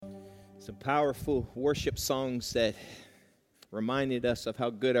Some powerful worship songs that reminded us of how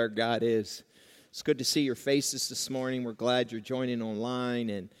good our God is. It's good to see your faces this morning. We're glad you're joining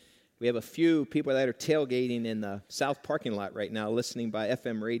online. And we have a few people that are tailgating in the south parking lot right now, listening by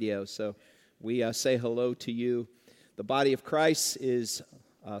FM radio. So we say hello to you. The body of Christ is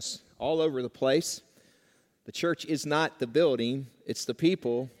all over the place. The church is not the building, it's the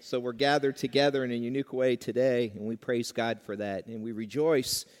people. So we're gathered together in a unique way today, and we praise God for that, and we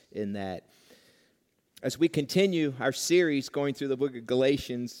rejoice in that. As we continue our series going through the book of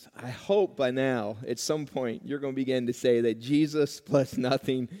Galatians, I hope by now, at some point, you're going to begin to say that Jesus plus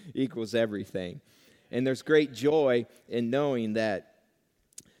nothing equals everything. And there's great joy in knowing that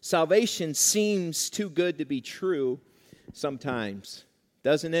salvation seems too good to be true sometimes.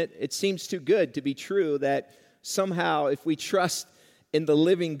 Doesn't it? It seems too good to be true that somehow if we trust in the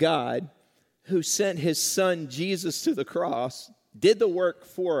living God who sent his son Jesus to the cross, did the work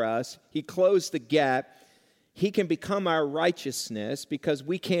for us, he closed the gap, he can become our righteousness because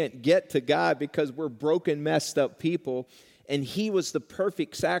we can't get to God because we're broken, messed up people, and he was the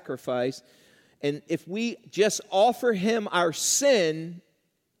perfect sacrifice. And if we just offer him our sin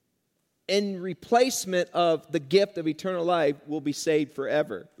in replacement of the gift of eternal life, we'll be saved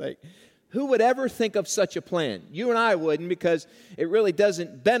forever. Like, who would ever think of such a plan? You and I wouldn't, because it really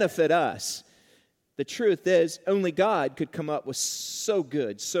doesn't benefit us. The truth is, only God could come up with so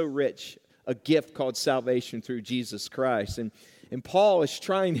good, so rich a gift called salvation through Jesus Christ. And Paul is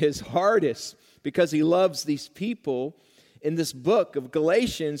trying his hardest, because he loves these people in this book of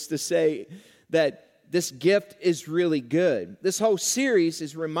Galatians, to say that this gift is really good. This whole series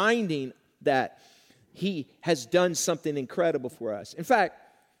is reminding that he has done something incredible for us. In fact,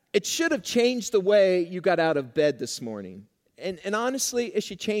 it should have changed the way you got out of bed this morning. And honestly, it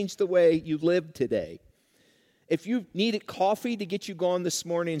should change the way you live today. If you needed coffee to get you going this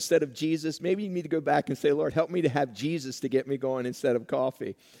morning instead of Jesus, maybe you need to go back and say, Lord, help me to have Jesus to get me going instead of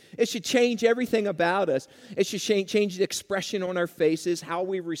coffee. It should change everything about us. It should change the expression on our faces, how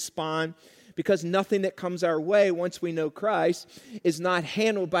we respond, because nothing that comes our way once we know Christ is not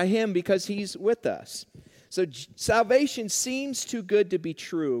handled by him because he's with us. So salvation seems too good to be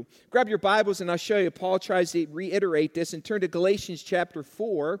true. Grab your Bibles and I'll show you. Paul tries to reiterate this, and turn to Galatians chapter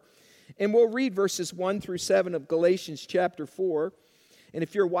 4. And we'll read verses 1 through 7 of Galatians chapter 4. And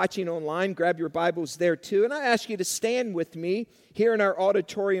if you're watching online, grab your Bibles there too. And I ask you to stand with me here in our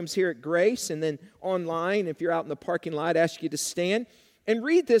auditoriums here at Grace, and then online, if you're out in the parking lot, I ask you to stand and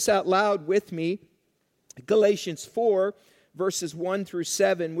read this out loud with me. Galatians 4, verses 1 through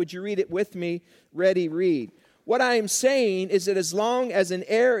 7. Would you read it with me? Ready, read. What I am saying is that as long as an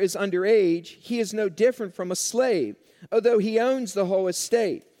heir is underage, he is no different from a slave, although he owns the whole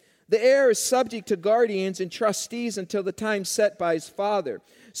estate. The heir is subject to guardians and trustees until the time set by his father.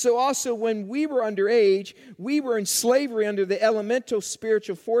 So also when we were underage, we were in slavery under the elemental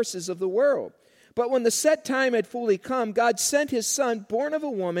spiritual forces of the world. But when the set time had fully come, God sent his son, born of a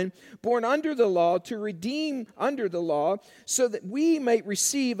woman, born under the law, to redeem under the law, so that we might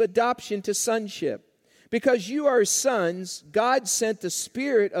receive adoption to sonship. Because you are his sons, God sent the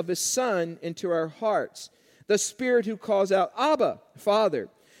Spirit of his Son into our hearts, the Spirit who calls out, Abba, Father.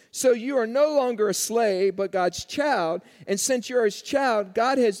 So you are no longer a slave, but God's child. And since you're his child,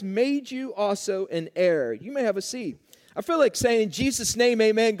 God has made you also an heir. You may have a seat. I feel like saying, in Jesus' name,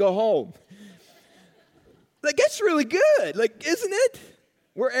 amen, go home. Like, that's really good. Like, isn't it?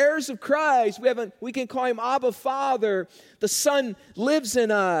 We're heirs of Christ. We can call him Abba, Father. The Son lives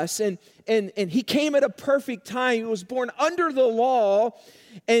in us. And he came at a perfect time. He was born under the law.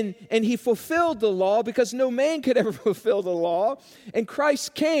 And he fulfilled the law because no man could ever fulfill the law. And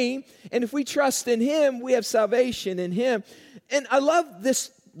Christ came. And if we trust in him, we have salvation in him. And I love this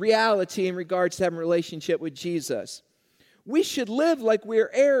reality in regards to having a relationship with Jesus. We should live like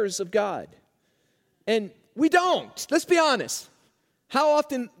we're heirs of God. And we don't. Let's be honest. How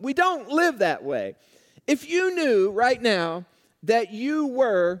often we don't live that way. If you knew right now that you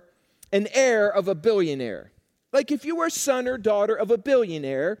were an heir of a billionaire, like if you were a son or daughter of a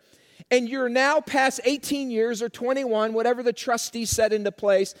billionaire, and you're now past 18 years or 21, whatever the trustee set into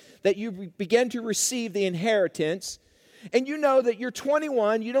place, that you begin to receive the inheritance, and you know that you're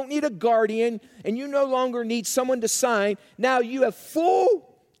 21, you don't need a guardian, and you no longer need someone to sign, now you have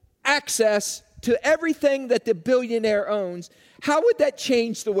full access to everything that the billionaire owns. How would that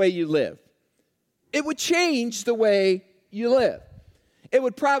change the way you live? It would change the way you live. It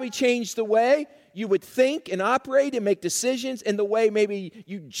would probably change the way you would think and operate and make decisions, and the way maybe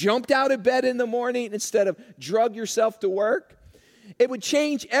you jumped out of bed in the morning instead of drug yourself to work. It would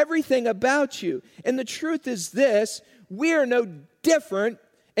change everything about you. And the truth is this: we are no different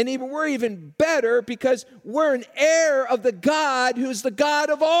And we're even better because we're an heir of the God who's the God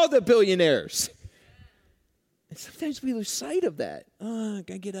of all the billionaires. And sometimes we lose sight of that. Oh, I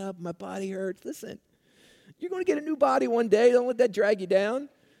got to get up. My body hurts. Listen, you're going to get a new body one day. Don't let that drag you down.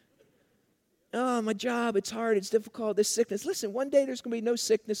 Oh, my job, it's hard. It's difficult. This sickness. Listen, one day there's going to be no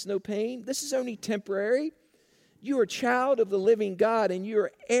sickness, no pain. This is only temporary. You are a child of the living God, and you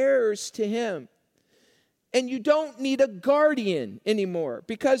are heirs to him. And you don't need a guardian anymore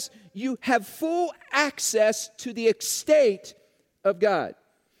because you have full access to the estate of God.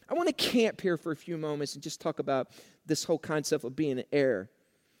 I want to camp here for a few moments and just talk about this whole concept of being an heir.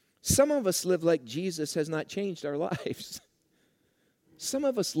 Some of us live like Jesus has not changed our lives. Some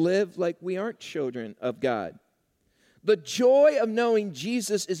of us live like we aren't children of God. The joy of knowing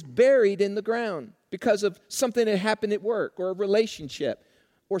Jesus is buried in the ground because of something that happened at work or a relationship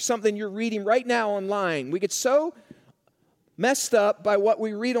or something you're reading right now online. We get so messed up by what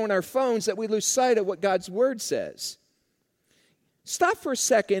we read on our phones that we lose sight of what God's Word says. Stop for a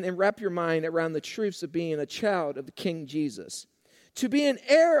second and wrap your mind around the truths of being a child of the King Jesus. To be an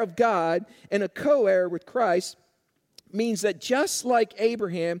heir of God and a co-heir with Christ means that just like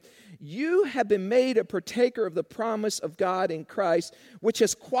Abraham, you have been made a partaker of the promise of God in Christ, which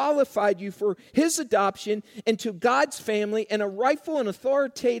has qualified you for his adoption into God's family and a rightful and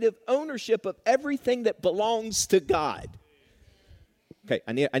authoritative ownership of everything that belongs to God. Okay,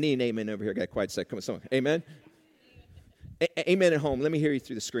 I need an amen over here. I got a quiet second. Come on, someone. Amen? Amen at home. Let me hear you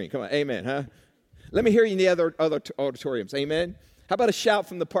through the screen. Come on, amen, huh? Let me hear you in the other auditoriums. Amen? How about a shout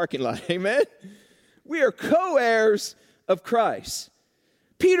from the parking lot? Amen? We are co-heirs of Christ.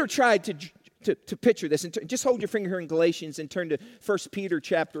 Peter tried to picture this. And just hold your finger here in Galatians and turn to 1 Peter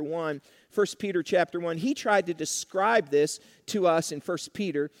chapter 1. 1 Peter chapter 1. He tried to describe this to us in 1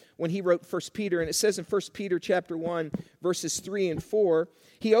 Peter when he wrote 1 Peter. And it says in 1 Peter chapter 1, verses 3 and 4,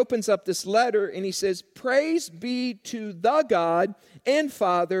 he opens up this letter and he says, "Praise be to the God and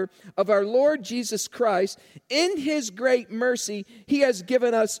Father of our Lord Jesus Christ. In his great mercy, he has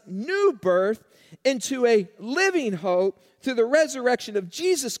given us new birth into a living hope through the resurrection of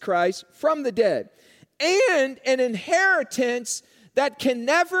Jesus Christ from the dead, and an inheritance that can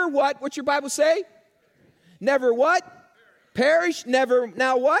never what? What's your Bible say? Never what? Perish. Never,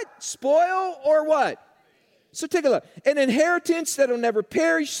 now what? Spoil or what? So take a look. An inheritance that will never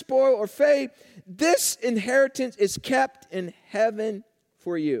perish, spoil, or fade. This inheritance is kept in heaven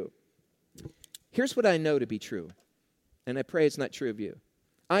for you. Here's what I know to be true, and I pray it's not true of you.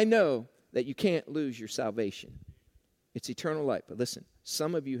 I know that you can't lose your salvation. It's eternal life. But listen,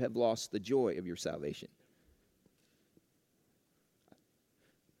 some of you have lost the joy of your salvation.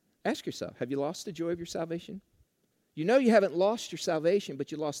 Ask yourself, have you lost the joy of your salvation? You know you haven't lost your salvation,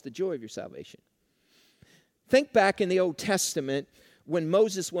 but you lost the joy of your salvation. Think back in the Old Testament when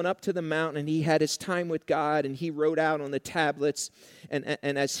Moses went up to the mountain and he had his time with God and he wrote out on the tablets. And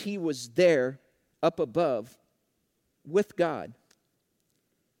as he was there up above with God,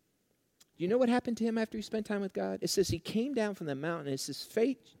 you know what happened to him after he spent time with God? It says he came down from the mountain and his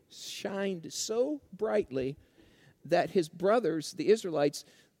face shined so brightly that his brothers, the Israelites,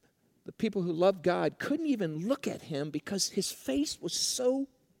 the people who loved God, couldn't even look at him because his face was so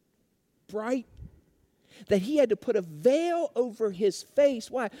bright that he had to put a veil over his face.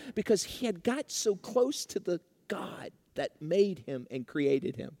 Why? Because he had got so close to the God that made him and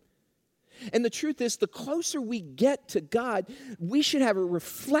created him. And the truth is, the closer we get to God, we should have a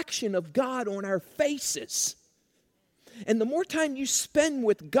reflection of God on our faces. And the more time you spend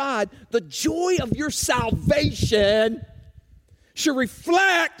with God, the joy of your salvation should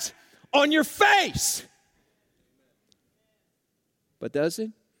reflect on your face. But does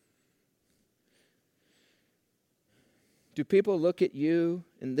it? Do people look at you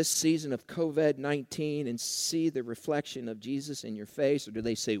in this season of COVID-19 and see the reflection of Jesus in your face, or do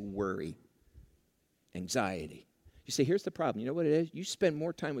they say worry, anxiety? You say, here's the problem. You know what it is? You spend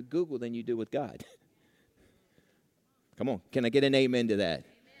more time with Google than you do with God. Come on, can I get an amen to that? Amen.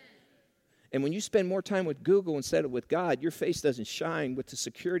 And when you spend more time with Google instead of with God, your face doesn't shine with the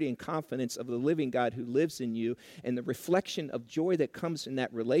security and confidence of the living God who lives in you and the reflection of joy that comes in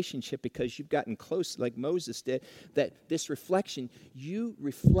that relationship because you've gotten close like Moses did, that this reflection, you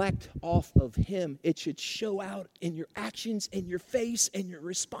reflect off of him. It should show out in your actions and your face and your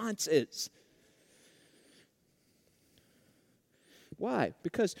responses. Why?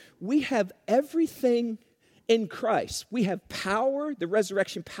 Because we have everything in Christ. We have power. The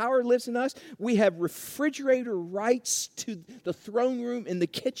resurrection power lives in us. We have refrigerator rights to the throne room in the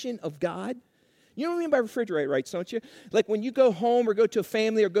kitchen of God. You know what I mean by refrigerator rights, don't you? Like when you go home or go to a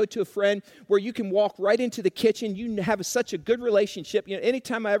family or go to a friend where you can walk right into the kitchen, you have such a good relationship. You know,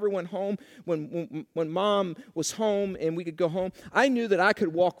 anytime I ever went home, when Mom was home and we could go home, I knew that I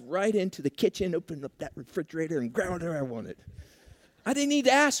could walk right into the kitchen, open up that refrigerator and grab whatever I wanted. I didn't need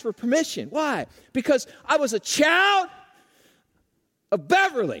to ask for permission. Why? Because I was a child of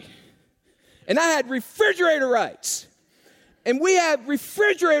Beverly, and I had refrigerator rights. And we have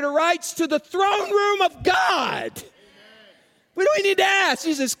refrigerator rights to the throne room of God. We don't need to ask.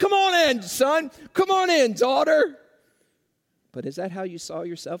 He says, come on in, son. Come on in, daughter. But is that how you saw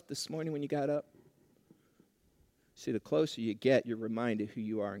yourself this morning when you got up? See, the closer you get, you're reminded who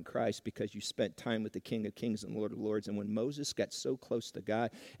you are in Christ because you spent time with the King of Kings and Lord of Lords. And when Moses got so close to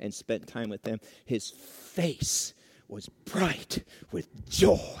God and spent time with him, his face was bright with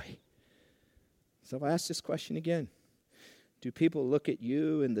joy. So I ask this question again. Do people look at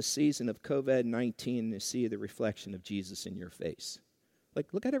you in the season of COVID-19 and see the reflection of Jesus in your face? Like,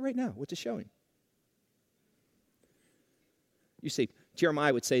 look at it right now. What's it showing? You see,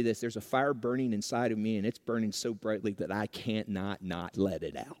 Jeremiah would say this, there's a fire burning inside of me, and it's burning so brightly that I can't not let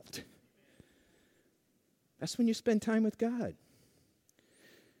it out. That's when you spend time with God.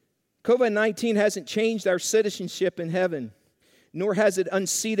 COVID-19 hasn't changed our citizenship in heaven, nor has it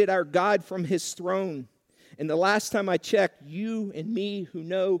unseated our God from his throne. And the last time I checked, you and me who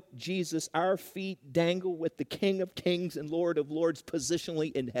know Jesus, our feet dangle with the King of Kings and Lord of Lords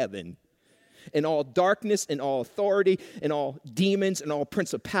positionally in heaven. And all darkness and all authority and all demons and all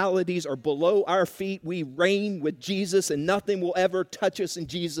principalities are below our feet. We reign with Jesus and nothing will ever touch us in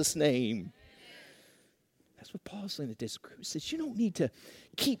Jesus' name. That's what Paul's saying at this group. He says you don't need to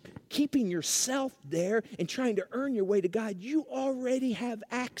keeping yourself there and trying to earn your way to God. You already have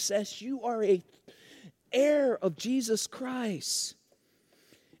access. You are a heir of Jesus Christ.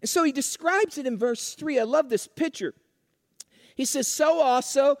 And so he describes it in verse 3. I love this picture. He says, so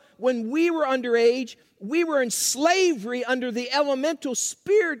also, when we were underage, we were in slavery under the elemental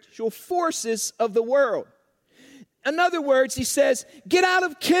spiritual forces of the world. In other words, he says, get out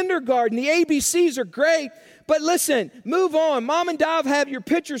of kindergarten. The ABCs are great, but listen, move on. Mom and Dad have your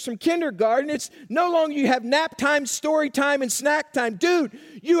pictures from kindergarten. It's no longer you have nap time, story time, and snack time. Dude,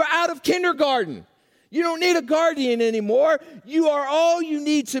 you are out of kindergarten. You don't need a guardian anymore. You are all you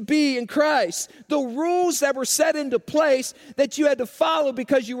need to be in Christ. The rules that were set into place that you had to follow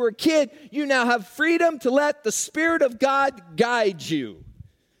because you were a kid, you now have freedom to let the Spirit of God guide you.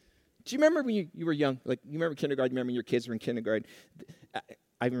 Do you remember when you were young? Like, you remember kindergarten? You remember when your kids were in kindergarten?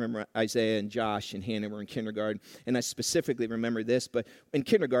 I remember Isaiah and Josh and Hannah were in kindergarten, and I specifically remember this, but in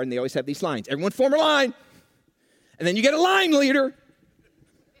kindergarten, they always have these lines. Everyone form a line, and then you get a line leader.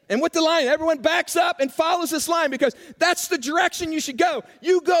 And with the line, everyone backs up and follows this line because that's the direction you should go.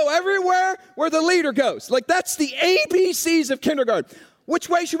 You go everywhere where the leader goes. Like, that's the ABCs of kindergarten. Which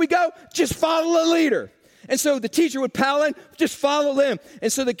way should we go? Just follow the leader. And so the teacher would pal in, just follow them.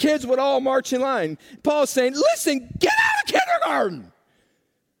 And so the kids would all march in line. Paul's saying, listen, get out of kindergarten.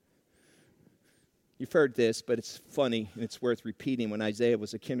 You've heard this, but it's funny and it's worth repeating. When Isaiah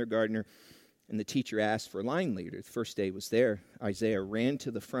was a kindergartner, and the teacher asked for a line leader. The first day he was there, Isaiah ran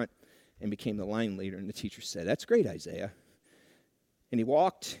to the front and became the line leader. And the teacher said, that's great, Isaiah. And he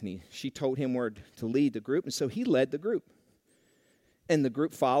walked, and she told him where to lead the group. And so he led the group. And the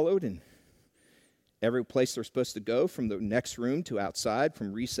group followed, and every place they're supposed to go, from the next room to outside,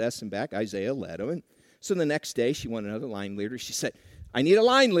 from recess and back, Isaiah led them. And so the next day, she wanted another line leader. She said, I need a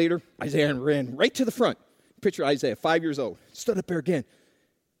line leader. Isaiah ran right to the front. Picture Isaiah, 5 years old, stood up there again.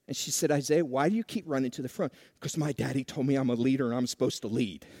 And she said, Isaiah, why do you keep running to the front? Because my daddy told me I'm a leader and I'm supposed to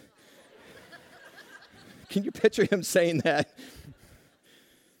lead. Can you picture him saying that?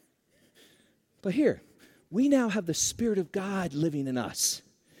 But here, we now have the Spirit of God living in us.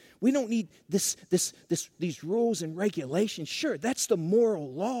 We don't need these rules and regulations. Sure, that's the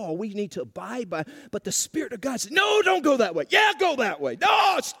moral law we need to abide by. But the Spirit of God says, no, don't go that way. Yeah, go that way.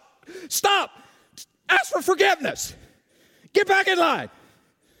 No, stop. Ask for forgiveness. Get back in line.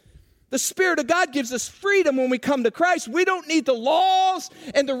 The Spirit of God gives us freedom when we come to Christ. We don't need the laws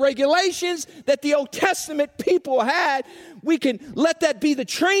and the regulations that the Old Testament people had. We can let that be the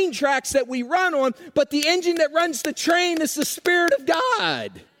train tracks that we run on, but the engine that runs the train is the Spirit of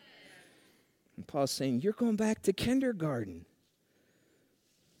God. And Paul's saying, you're going back to kindergarten.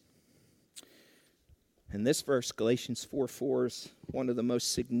 And this verse, Galatians 4:4, is one of the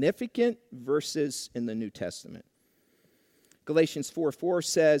most significant verses in the New Testament. Galatians 4:4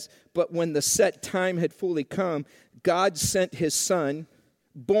 says, but when the set time had fully come, God sent his Son,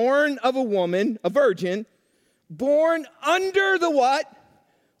 born of a woman, a virgin, born under the what?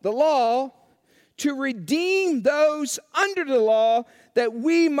 The law, to redeem those under the law, that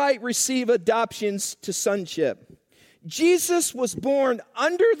we might receive adoptions to sonship. Jesus was born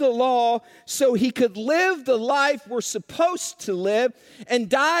under the law so he could live the life we're supposed to live and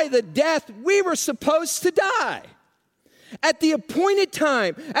die the death we were supposed to die. At the appointed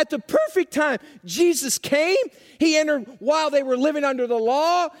time, at the perfect time, Jesus came. He entered while they were living under the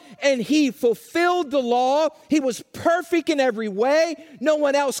law, and he fulfilled the law. He was perfect in every way. No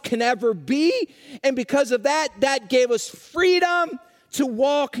one else can ever be. And because of that, that gave us freedom to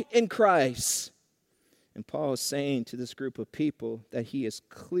walk in Christ. And Paul is saying to this group of people that he is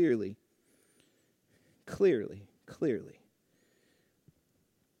clearly, and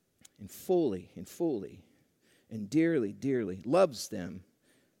fully, and dearly loves them,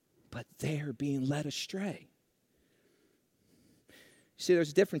 but they are being led astray. You see,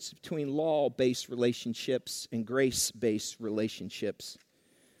 there's a difference between law-based relationships and grace-based relationships.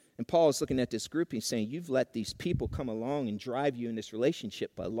 And Paul is looking at this group and he's saying, you've let these people come along and drive you in this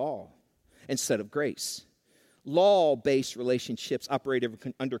relationship by law instead of grace. Law-based relationships operate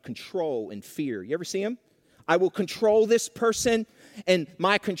under control and fear. You ever see them? I will control this person, and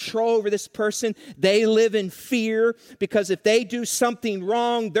my control over this person, they live in fear because if they do something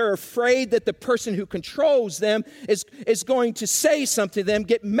wrong, they're afraid that the person who controls them is going to say something to them,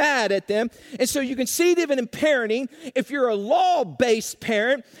 get mad at them. And so you can see it even in parenting. If you're a law-based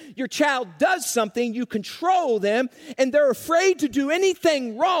parent, your child does something, you control them, and they're afraid to do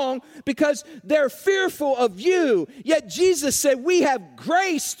anything wrong because they're fearful of you. Yet Jesus said we have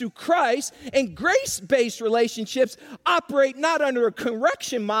grace through Christ, and grace-based relationships operate not under a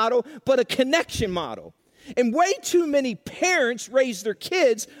correction model, but a connection model. And way too many parents raise their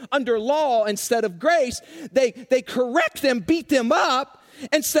kids under law instead of grace. They correct them, beat them up,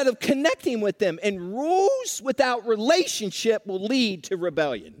 instead of connecting with them. And rules without relationship will lead to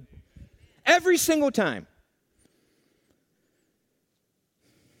rebellion. Every single time.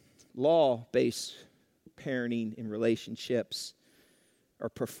 Law-based parenting and relationships are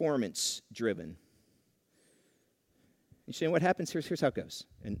performance-driven. You say, what happens? Here's how it goes.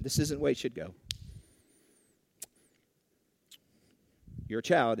 And this isn't the way it should go. You're a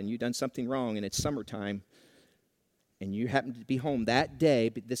child and you've done something wrong and it's summertime and you happen to be home that day,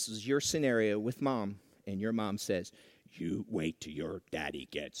 but this is your scenario with mom, and your mom says, you wait till your daddy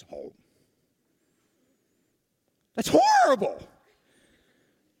gets home. That's horrible.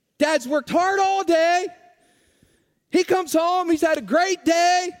 Dad's worked hard all day. He comes home, he's had a great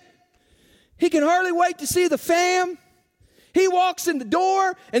day. He can hardly wait to see the fam. He walks in the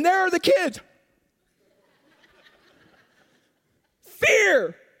door, and there are the kids.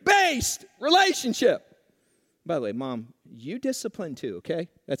 Fear-based relationship. By the way, Mom, you discipline too, okay?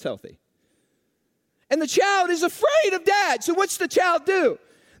 That's healthy. And the child is afraid of Dad. So what's the child do?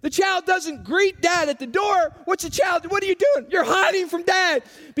 The child doesn't greet Dad at the door. What's the child do? What are you doing? You're hiding from Dad.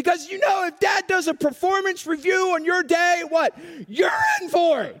 Because you know if Dad does a performance review on your day, what? You're in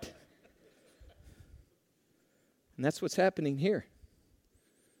for it. And that's what's happening here.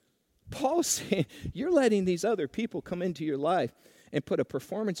 Paul's saying, you're letting these other people come into your life and put a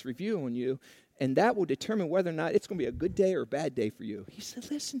performance review on you, and that will determine whether or not it's going to be a good day or a bad day for you. He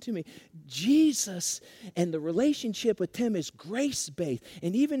said, listen to me. Jesus and the relationship with him is grace-based.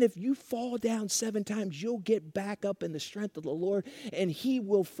 And even if you fall down 7 times, you'll get back up in the strength of the Lord, and he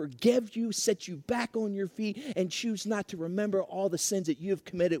will forgive you, set you back on your feet, and choose not to remember all the sins that you have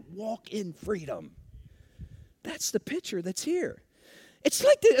committed. Walk in freedom. That's the picture that's here. It's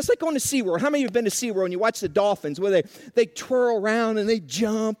like going to SeaWorld. How many of you have been to SeaWorld and you watch the dolphins where they twirl around and they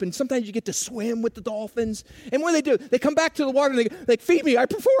jump, and sometimes you get to swim with the dolphins. And what do? They come back to the water and they feed me, I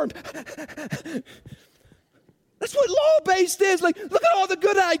performed. That's what law-based is. Like, look at all the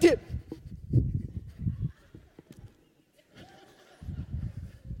good I did.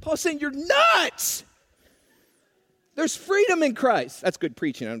 Paul's saying, you're nuts. There's freedom in Christ. That's good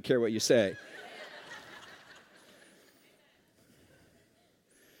preaching. I don't care what you say.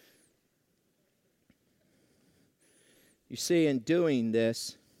 You see, in doing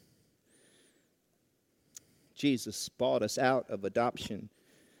this, Jesus bought us out of adoption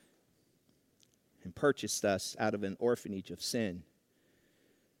and purchased us out of an orphanage of sin,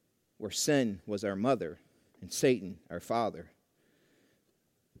 where sin was our mother and Satan our father.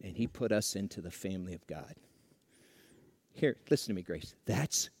 And he put us into the family of God. Here, listen to me, Grace.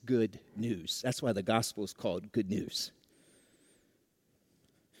 That's good news. That's why the gospel is called good news.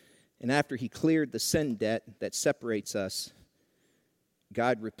 And after he cleared the sin debt that separates us,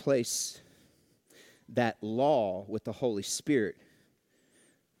 God replaced that law with the Holy Spirit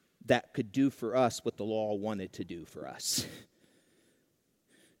that could do for us what the law wanted to do for us.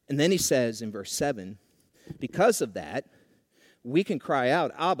 And then he says in verse 7, because of that, we can cry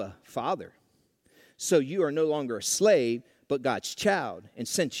out, Abba, Father. So you are no longer a slave, but God's child. And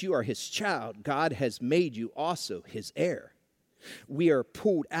since you are his child, God has made you also his heir. We are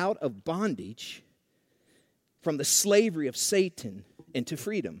pulled out of bondage from the slavery of Satan into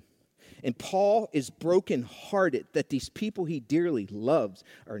freedom. And Paul is brokenhearted that these people he dearly loves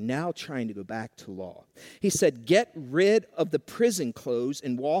are now trying to go back to law. He said, get rid of the prison clothes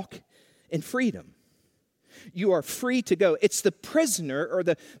and walk in freedom. You are free to go. It's the prisoner or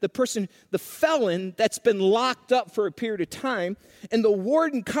the person, the felon that's been locked up for a period of time, and the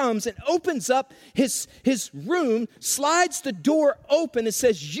warden comes and opens up his room, slides the door open and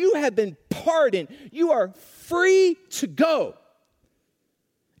says, you have been pardoned. You are free to go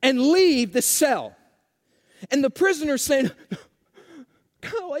and leave the cell. And the prisoner's saying, I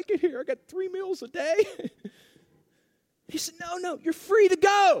kind of like it here. I got 3 meals a day. He said, no, you're free to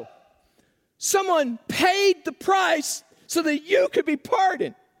go. Someone paid the price so that you could be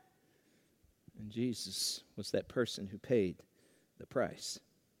pardoned. And Jesus was that person who paid the price.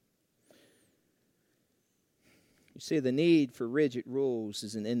 You see, the need for rigid rules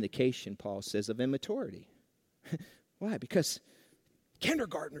is an indication, Paul says, of immaturity. Why? Because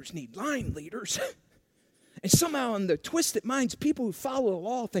kindergartners need line leaders. And somehow in their twisted minds, people who follow the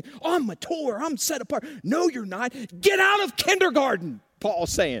law think, oh, I'm mature, I'm set apart. No, you're not. Get out of kindergarten,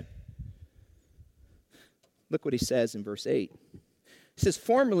 Paul's saying. Look what he says in verse 8. He says,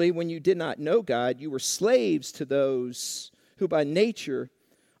 formerly, when you did not know God, you were slaves to those who by nature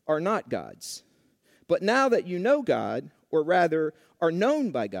are not God's. But now that you know God, or rather are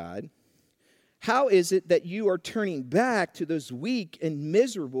known by God, how is it that you are turning back to those weak and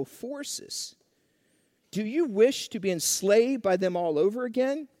miserable forces? Do you wish to be enslaved by them all over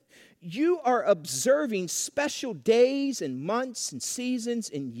again? You are observing special days and months and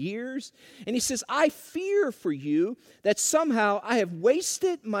seasons and years. And he says, I fear for you that somehow I have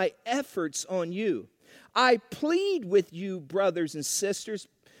wasted my efforts on you. I plead with you, brothers and sisters,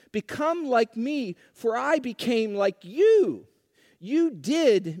 become like me, for I became like you. You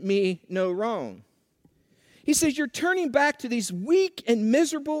did me no wrong. He says, you're turning back to these weak and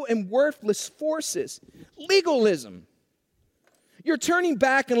miserable and worthless forces. Legalism. You're turning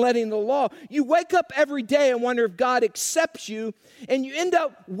back and letting the law. You wake up every day and wonder if God accepts you, and you end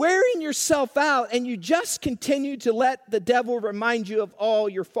up wearing yourself out, and you just continue to let the devil remind you of all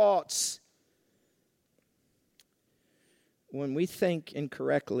your faults. When we think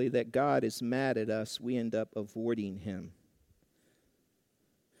incorrectly that God is mad at us, we end up avoiding him.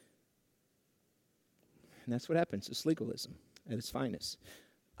 And that's what happens. It's legalism at its finest.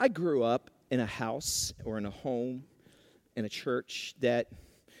 I grew up in a house or in a home in a church that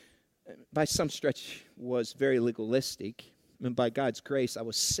by some stretch was very legalistic. And by God's grace, I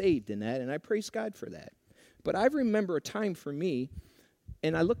was saved in that, and I praise God for that. But I remember a time for me,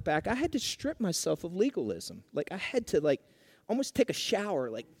 and I look back, I had to strip myself of legalism. Like, I had to, almost take a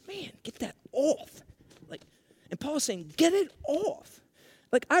shower, man, get that off. And Paul's saying, get it off.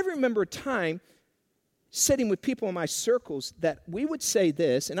 I remember a time sitting with people in my circles that we would say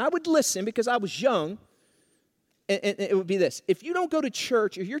this, and I would listen because I was young, and it would be this. If you don't go to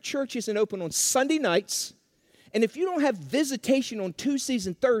church, if your church isn't open on Sunday nights, and if you don't have visitation on Tuesdays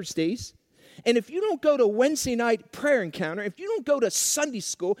and Thursdays, and if you don't go to Wednesday night prayer encounter, if you don't go to Sunday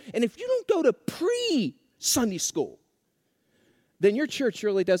school, and if you don't go to pre-Sunday school, then your church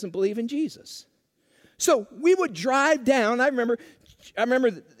really doesn't believe in Jesus. So we would drive down. I remember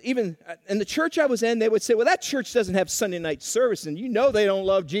even in the church I was in, they would say, well, that church doesn't have Sunday night service, and you know they don't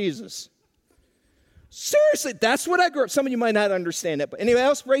love Jesus. Seriously, that's what I grew up. Some of you might not understand that, but anybody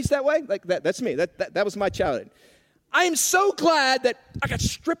else raised that way? That's me. That was my childhood. I am so glad that I got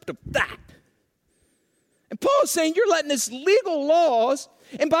stripped of that. And Paul is saying, you're letting this legal laws,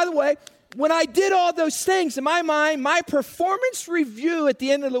 and by the way, when I did all those things, in my mind, my performance review at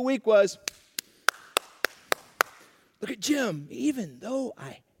the end of the week was, look at Jim, even though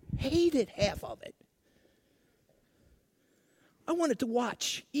I hated half of it, I wanted to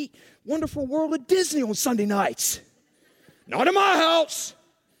watch Wonderful World of Disney on Sunday nights. Not in my house.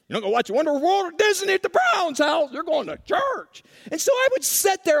 You're not going to watch Wonderful World of Disney at the Browns' house. You're going to church. And so I would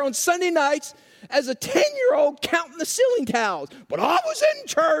sit there on Sunday nights as a 10-year-old counting the ceiling tiles. But I was in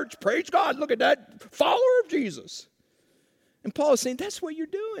church. Praise God. Look at that follower of Jesus. And Paul is saying, that's what you're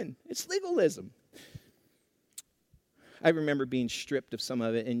doing. It's legalism. I remember being stripped of some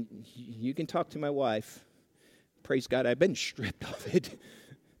of it. And you can talk to my wife. Praise God, I've been stripped of it.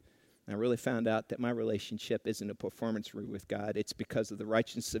 I really found out that my relationship isn't a performance with God. It's because of the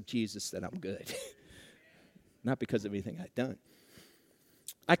righteousness of Jesus that I'm good. Not because of anything I've done.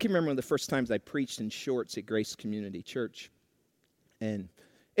 I can remember one of the first times I preached in shorts at Grace Community Church. And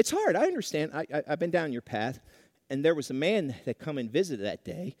it's hard. I understand. I've been down your path. And there was a man that come and visited that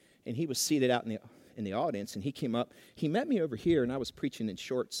day, and he was seated out in the audience, and he came up. He met me over here, and I was preaching in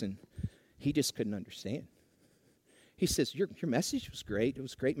shorts, and he just couldn't understand. He says, your message was great. It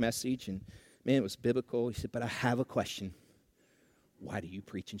was a great message, and, man, it was biblical. He said, but I have a question. Why do you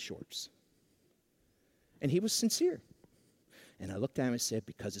preach in shorts? And he was sincere. And I looked at him and said,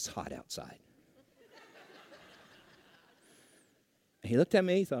 because it's hot outside. And he looked at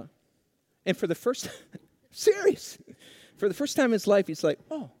me, he thought, and for the first serious. For the first time in his life, he's like,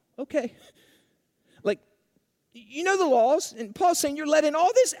 oh, okay. Like, you know the laws, and Paul's saying you're letting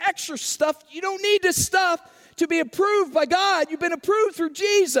all this extra stuff, you don't need this stuff to be approved by God. You've been approved through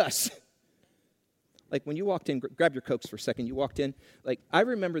Jesus. Like when you walked in, grab your Cokes for a second, you walked in, like I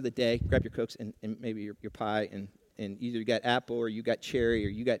remember the day, grab your Cokes and maybe your pie, and either you got apple or you got cherry or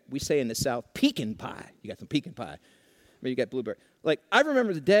you got, we say in the South, pecan pie. You got some pecan pie. Maybe you got blueberry. Like I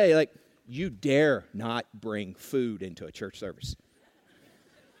remember the day, like, you dare not bring food into a church service.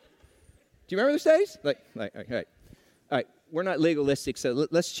 Do you remember those days? Like, all right. We're not legalistic, so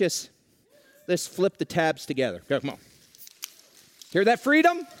let's flip the tabs together. Come on. Hear that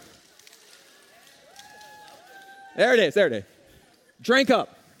freedom? There it is. Drink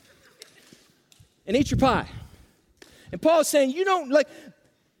up and eat your pie. And Paul is saying you don't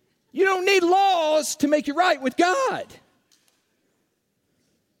need laws to make you right with God.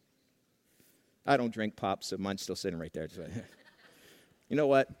 I don't drink pop, so mine's still sitting right there. You know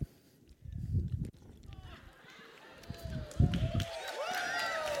what?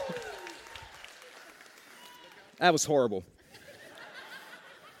 That was horrible.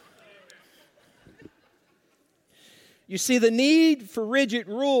 You see, the need for rigid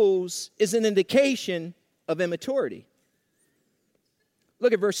rules is an indication of immaturity.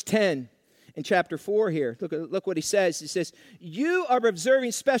 Look at verse 10. In chapter 4 here, look what he says. He says, you are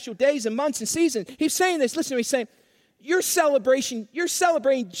observing special days and months and seasons. He's saying this, listen to me, he's saying, you're celebrating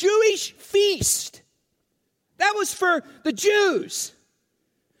Jewish feast. That was for the Jews.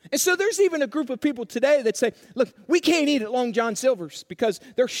 And so there's even a group of people today that say, look, we can't eat at Long John Silver's because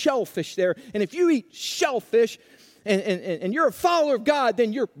there's shellfish there. And if you eat shellfish and you're a follower of God,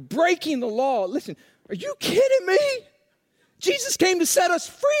 then you're breaking the law. Listen, are you kidding me? Jesus came to set us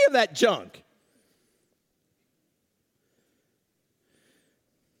free of that junk.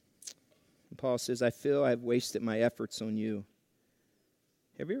 And Paul says, I feel I've wasted my efforts on you.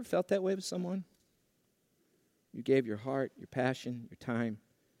 Have you ever felt that way with someone? You gave your heart, your passion, your time,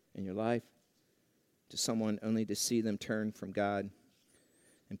 and your life to someone only to see them turn from God.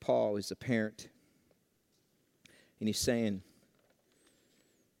 And Paul is a parent. And he's saying,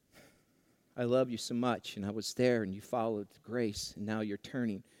 I love you so much, and I was there, and you followed grace, and now you're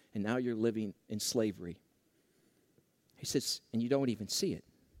turning, and now you're living in slavery. He says, and you don't even see it.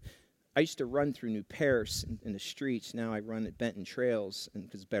 I used to run through New Paris in the streets. Now I run at Benton Trails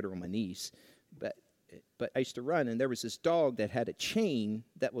because it's better on my knees. But I used to run, and there was this dog that had a chain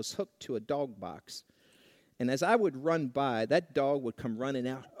that was hooked to a dog box. And as I would run by, that dog would come running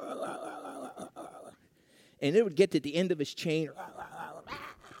out, and it would get to the end of his chain,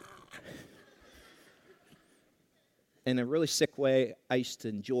 in a really sick way, I used to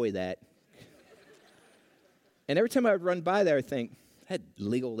enjoy that. And every time I would run by there, I think, that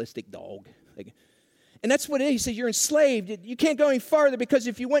legalistic dog. And that's what it is. He says, you're enslaved. You can't go any farther because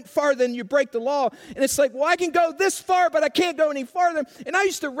if you went farther, then you break the law. And it's like, well, I can go this far, but I can't go any farther. And I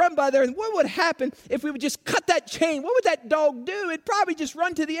used to run by there, and what would happen if we would just cut that chain? What would that dog do? It'd probably just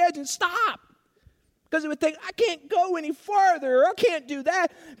run to the edge and stop. Because it would think, I can't go any farther. I can't do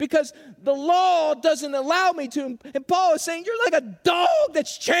that because the law doesn't allow me to. And Paul is saying, you're like a dog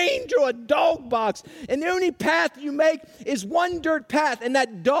that's chained to a dog box. And the only path you make is one dirt path. And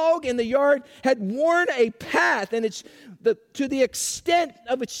that dog in the yard had worn a path. And it's to the extent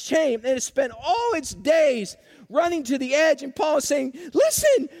of its chain. And it spent all its days running to the edge. And Paul is saying,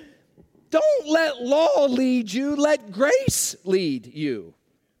 listen, don't let law lead you. Let grace lead you.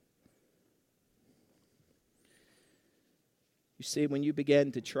 You see, when you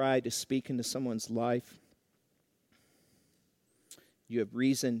begin to try to speak into someone's life, you have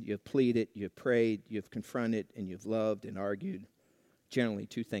reasoned, you have pleaded, you have prayed, you have confronted, and you've loved and argued. Generally,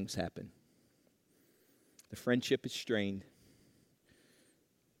 two things happen. The friendship is strained,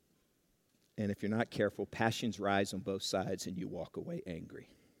 and if you're not careful, passions rise on both sides, and you walk away angry.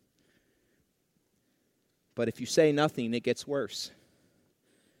 But if you say nothing, it gets worse.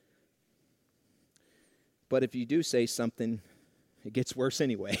 But if you do say something, it gets worse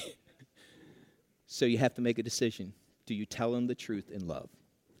anyway. So you have to make a decision. Do you tell them the truth in love?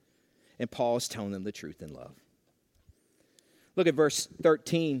 And Paul is telling them the truth in love. Look at verse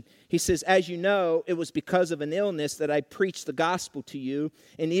 13. He says, as you know, it was because of an illness that I preached the gospel to you.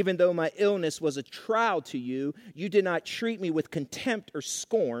 And even though my illness was a trial to you, you did not treat me with contempt or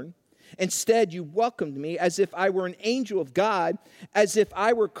scorn. Instead, you welcomed me as if I were an angel of God, as if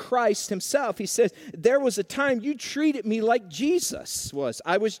I were Christ himself. He says, there was a time you treated me like Jesus was.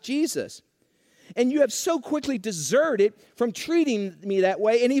 I was Jesus. And you have so quickly deserted from treating me that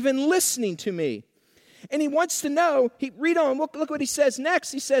way and even listening to me. And he wants to know, read on, look what he says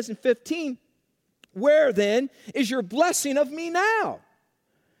next. He says in 15, where then is your blessing of me now?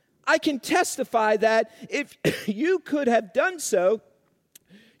 I can testify that if you could have done so,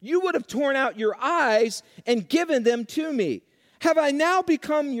 you would have torn out your eyes and given them to me. Have I now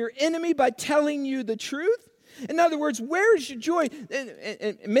become your enemy by telling you the truth? In other words, where is your joy?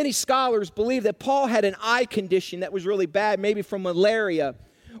 And many scholars believe that Paul had an eye condition that was really bad, maybe from malaria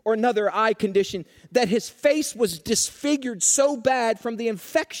or another eye condition, that his face was disfigured so bad from the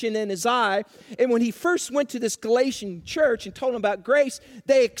infection in his eye. And when he first went to this Galatian church and told them about grace,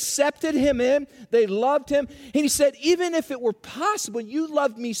 they accepted him in, they loved him. And he said, even if it were possible, you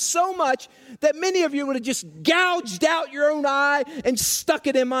loved me so much that many of you would have just gouged out your own eye and stuck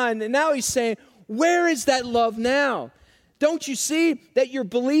it in mine. And now he's saying, where is that love now? Don't you see that you're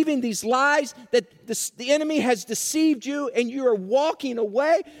believing these lies, that the enemy has deceived you and you are walking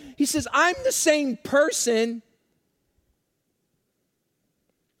away? He says, I'm the same person.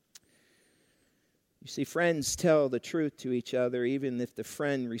 You see, friends tell the truth to each other, even if the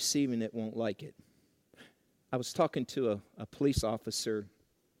friend receiving it won't like it. I was talking to a police officer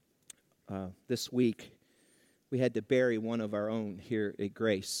this week. We had to bury one of our own here at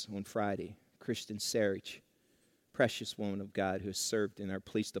Grace on Friday, Kristen Sarich. Precious woman of God who has served in our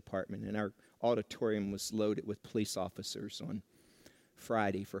police department, and our auditorium was loaded with police officers on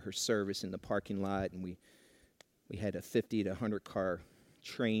Friday for her service in the parking lot, and we had a 50 to 100 car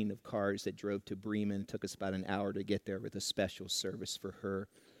train of cars that drove to Bremen. It took us about an hour to get there with a special service for her.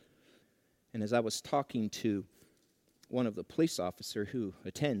 And as I was talking to one of the police officers who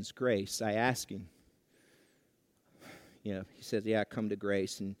attends Grace, I asked him, he said, yeah, I come to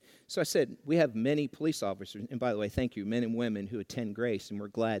Grace. And so I said, we have many police officers, and by the way, thank you, men and women who attend Grace, and we're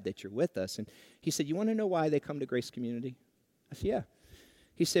glad that you're with us. And he said, you want to know why they come to Grace Community? I said, yeah.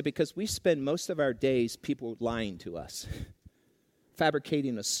 He said, because we spend most of our days people lying to us,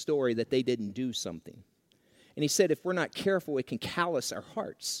 fabricating a story that they didn't do something. And he said, if we're not careful, it can callous our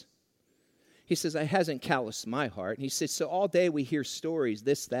hearts. He says, it hasn't calloused my heart. And he says, so all day we hear stories,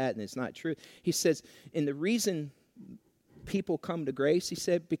 this, that, and it's not true. He says, and the reason people come to Grace, he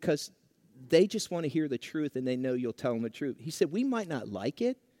said, because they just want to hear the truth and they know you'll tell them the truth. He said, we might not like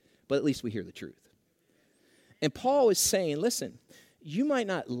it, but at least we hear the truth. And Paul is saying, listen, you might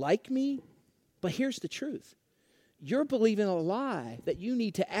not like me, but here's the truth. You're believing a lie that you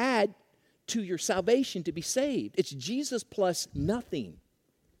need to add to your salvation to be saved. It's Jesus plus nothing.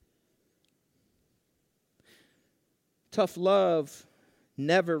 Tough love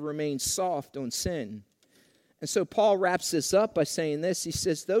never remains soft on sin. And so Paul wraps this up by saying this. He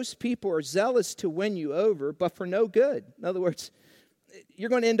says, those people are zealous to win you over, but for no good. In other words, you're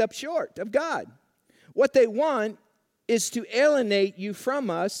going to end up short of God. What they want is to alienate you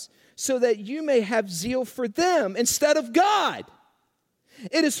from us so that you may have zeal for them instead of God.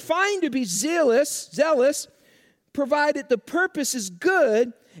 It is fine to be zealous, provided the purpose is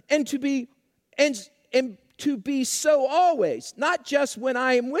good, and to be so always, not just when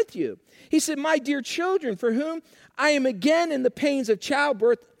I am with you. He said, my dear children, for whom I am again in the pains of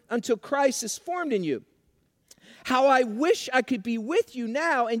childbirth until Christ is formed in you. How I wish I could be with you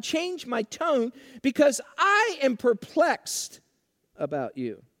now and change my tone, because I am perplexed about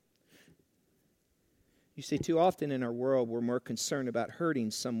you. You see, too often in our world, we're more concerned about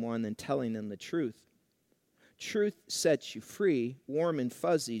hurting someone than telling them the truth. Truth sets you free. Warm and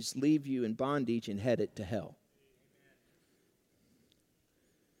fuzzies leave you in bondage and headed to hell.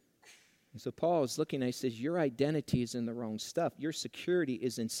 And so Paul is looking at it, he says, your identity is in the wrong stuff. Your security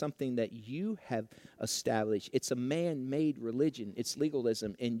is in something that you have established. It's a man-made religion. It's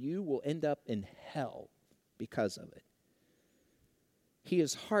legalism, and you will end up in hell because of it. He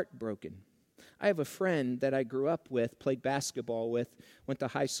is heartbroken. I have a friend that I grew up with, played basketball with, went to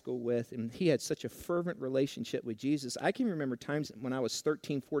high school with, and he had such a fervent relationship with Jesus. I can remember times when I was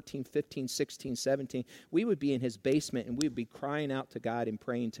 13, 14, 15, 16, 17, we would be in his basement and we would be crying out to God and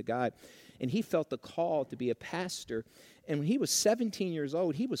praying to God. And he felt the call to be a pastor. And when he was 17 years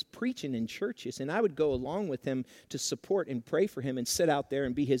old, he was preaching in churches, and I would go along with him to support and pray for him and sit out there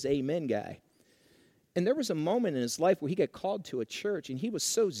and be his amen guy. And there was a moment in his life where he got called to a church, and he was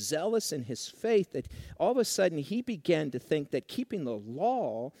so zealous in his faith that all of a sudden he began to think that keeping the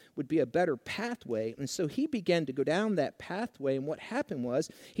law would be a better pathway. And so he began to go down that pathway, and what happened was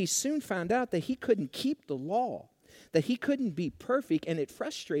he soon found out that he couldn't keep the law, that he couldn't be perfect, and it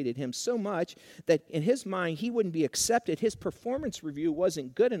frustrated him so much that in his mind he wouldn't be accepted. His performance review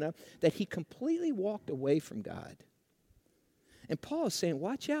wasn't good enough, that he completely walked away from God. And Paul is saying,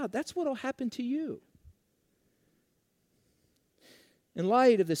 watch out, that's what will happen to you. In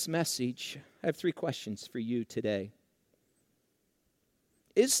light of this message, I have 3 questions for you today.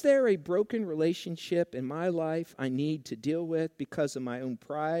 Is there a broken relationship in my life I need to deal with because of my own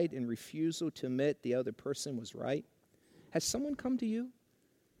pride and refusal to admit the other person was right? Has someone come to you and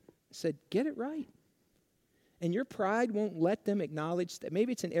said, get it right? And your pride won't let them acknowledge that.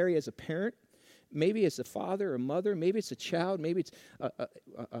 Maybe it's an area as a parent, maybe as a father or mother, maybe it's a child, maybe it's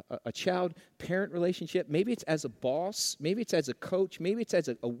a child-parent relationship, maybe it's as a boss, maybe it's as a coach, maybe it's as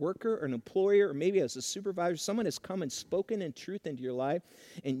a worker or an employer, or maybe as a supervisor. Someone has come and spoken in truth into your life,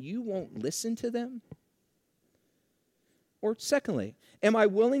 and you won't listen to them? Or secondly, am I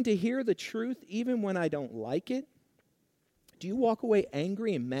willing to hear the truth even when I don't like it? Do you walk away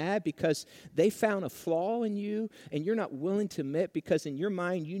angry and mad because they found a flaw in you and you're not willing to admit because in your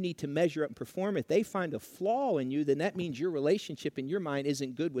mind you need to measure up and perform? If they find a flaw in you, then that means your relationship in your mind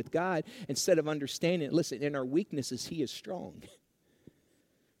isn't good with God. Instead of understanding, listen, in our weaknesses, He is strong.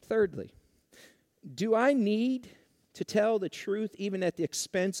 Thirdly, do I need to tell the truth even at the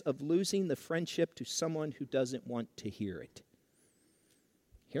expense of losing the friendship to someone who doesn't want to hear it?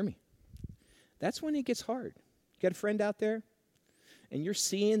 Hear me. That's when it gets hard. You got a friend out there? And you're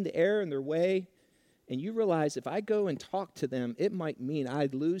seeing the error in their way, and you realize if I go and talk to them, it might mean I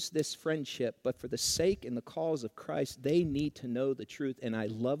lose this friendship, but for the sake and the cause of Christ, they need to know the truth, and I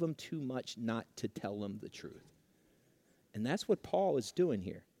love them too much not to tell them the truth. And that's what Paul is doing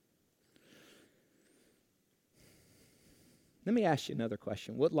here. Let me ask you another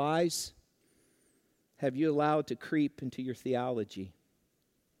question. What lies have you allowed to creep into your theology?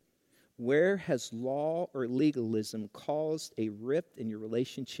 Where has law or legalism caused a rift in your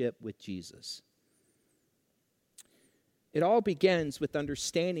relationship with Jesus? It all begins with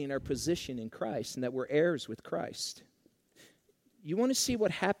understanding our position in Christ and that we're heirs with Christ. You want to see what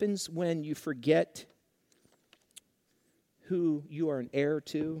happens when you forget who you are an heir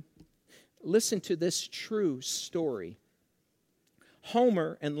to? Listen to this true story.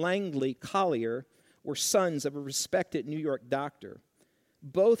 Homer and Langley Collier were sons of a respected New York doctor.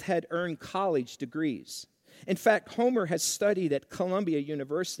 Both had earned college degrees. In fact, Homer has studied at Columbia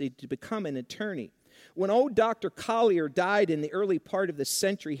University to become an attorney. When old Dr. Collier died in the early part of the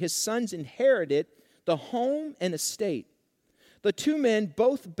century, his sons inherited the home and estate. The 2 men,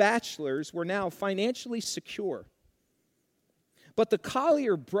 both bachelors, were now financially secure. But the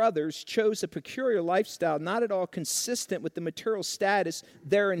Collier brothers chose a peculiar lifestyle not at all consistent with the material status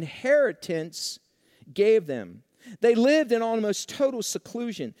their inheritance gave them. They lived in almost total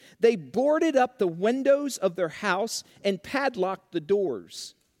seclusion. They boarded up the windows of their house and padlocked the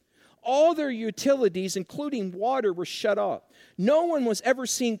doors. All their utilities, including water, were shut off. No one was ever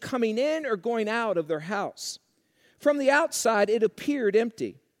seen coming in or going out of their house. From the outside, it appeared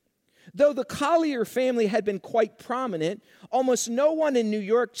empty. Though the Collier family had been quite prominent, almost no one in New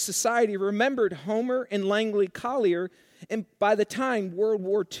York society remembered Homer and Langley Collier, and by the time World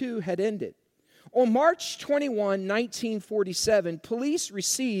War II had ended. On March 21, 1947, police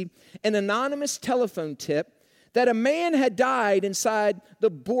received an anonymous telephone tip that a man had died inside the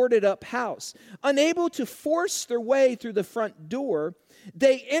boarded-up house. Unable to force their way through the front door,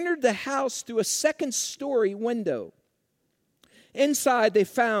 they entered the house through a second-story window. Inside, they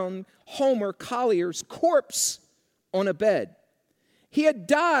found Homer Collier's corpse on a bed. He had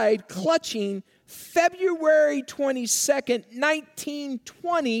died clutching February 22nd,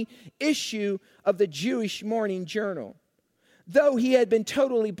 1920 issue of the Jewish Morning Journal, though he had been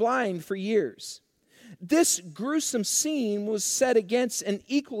totally blind for years. This gruesome scene was set against an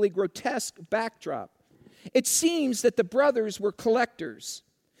equally grotesque backdrop. It seems that the brothers were collectors.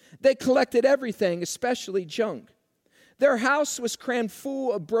 They collected everything, especially junk. Their house was crammed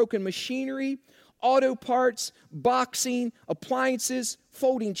full of broken machinery, auto parts, boxing, appliances,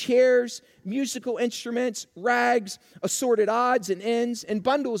 folding chairs, musical instruments, rags, assorted odds and ends, and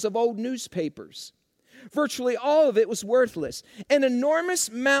bundles of old newspapers. Virtually all of it was worthless. An enormous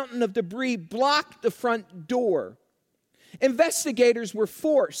mountain of debris blocked the front door. Investigators were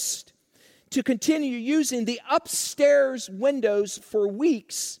forced to continue using the upstairs windows for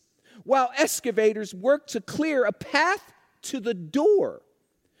weeks while excavators worked to clear a path to the door.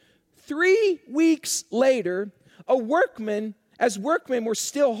 3 weeks later, as workmen were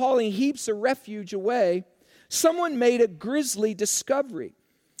still hauling heaps of refuse away, someone made a grisly discovery.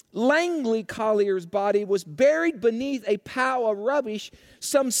 Langley Collier's body was buried beneath a pile of rubbish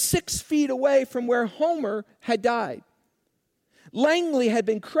some 6 feet away from where Homer had died. Langley had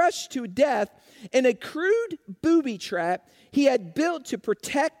been crushed to death in a crude booby trap he had built to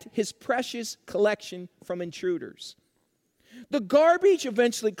protect his precious collection from intruders. The garbage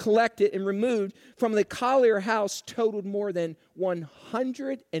eventually collected and removed from the Collier house totaled more than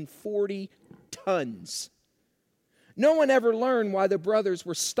 140 tons. No one ever learned why the brothers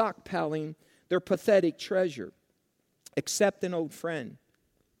were stockpiling their pathetic treasure, except an old friend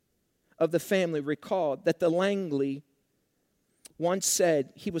of the family recalled that the Langley once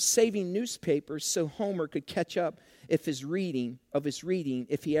said he was saving newspapers so Homer could catch up if his reading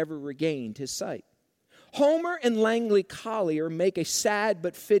if he ever regained his sight. Homer and Langley Collier make a sad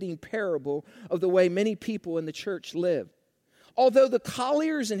but fitting parable of the way many people in the church live. Although the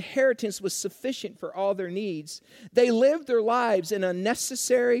Colliers' inheritance was sufficient for all their needs, they lived their lives in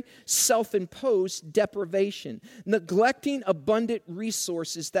unnecessary, self-imposed deprivation, neglecting abundant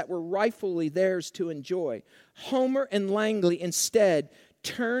resources that were rightfully theirs to enjoy. Homer and Langley instead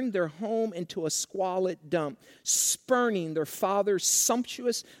turned their home into a squalid dump, spurning their father's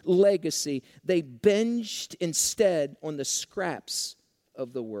sumptuous legacy. They binged instead on the scraps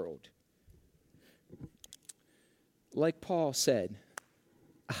of the world. Like Paul said,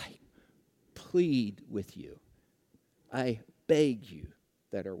 I plead with you. I beg you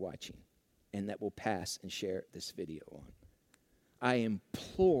that are watching and that will pass and share this video on. I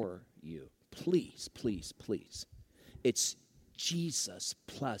implore you, please, please, please. It's Jesus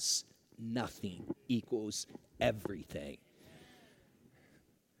plus nothing equals everything.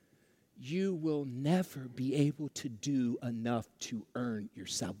 You will never be able to do enough to earn your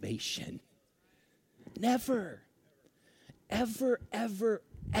salvation. Never. Ever, ever,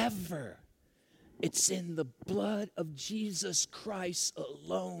 ever. It's in the blood of Jesus Christ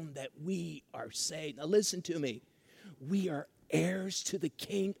alone that we are saved. Now listen to me. We are heirs to the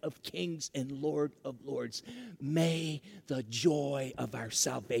King of Kings and Lord of Lords. May the joy of our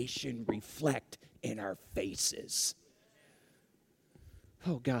salvation reflect in our faces.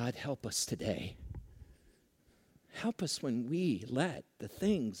 Oh God, help us today. Help us when we let the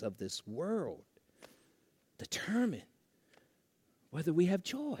things of this world determine whether we have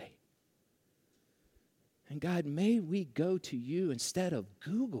joy. And God, may we go to you instead of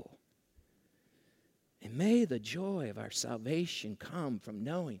Google. And may the joy of our salvation come from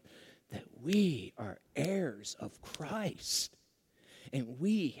knowing that we are heirs of Christ. And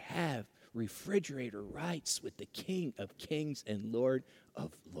we have refrigerator rights with the King of Kings and Lord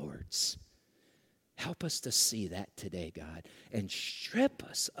of Lords. Help us to see that today, God, and strip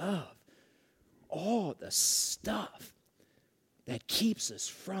us of all the stuff that keeps us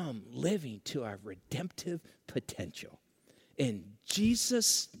from living to our redemptive potential. In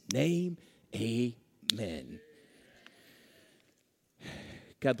Jesus' name, amen.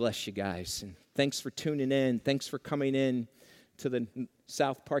 God bless you guys. And thanks for tuning in. Thanks for coming in to the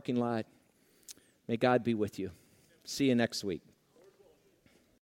South parking lot. May God be with you. See you next week.